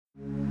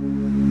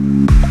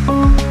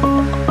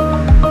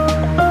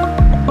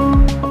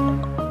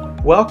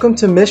Welcome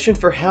to Mission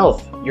for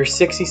Health, your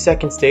 60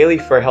 seconds daily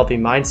for a healthy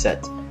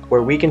mindset,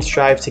 where we can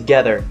strive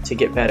together to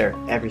get better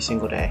every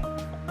single day.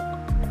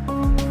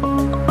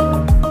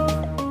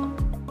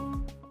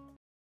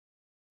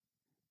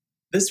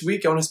 This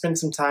week, I want to spend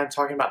some time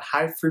talking about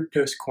high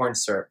fructose corn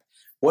syrup,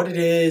 what it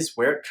is,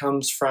 where it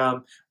comes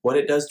from, what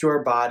it does to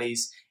our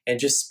bodies, and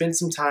just spend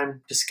some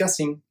time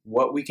discussing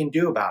what we can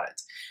do about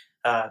it.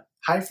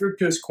 High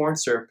fructose corn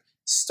syrup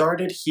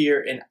started here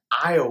in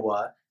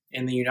Iowa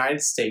in the United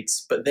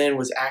States, but then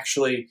was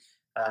actually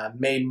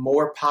made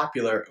more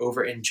popular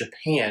over in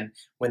Japan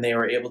when they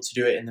were able to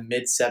do it in the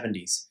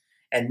mid-70s.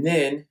 And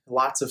then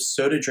lots of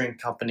soda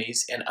drink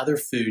companies and other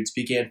foods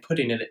began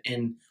putting it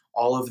in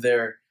all of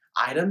their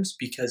items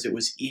because it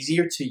was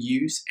easier to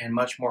use and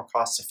much more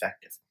cost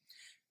effective.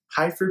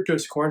 High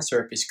fructose corn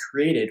syrup is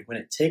created when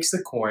it takes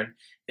the corn,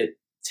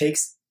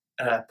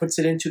 puts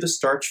it into the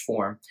starch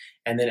form,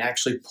 and then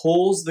actually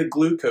pulls the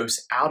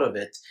glucose out of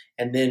it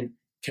and then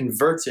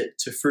converts it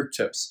to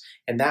fructose.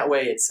 And that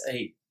way it's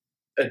a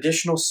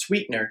additional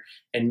sweetener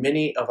in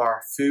many of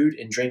our food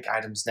and drink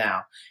items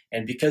now.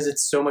 And because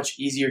it's so much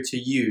easier to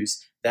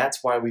use, that's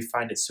why we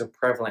find it so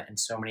prevalent in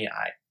so many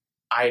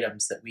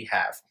items that we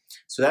have.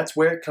 So that's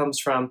where it comes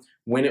from,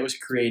 when it was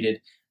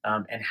created,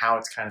 and how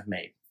it's kind of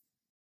made.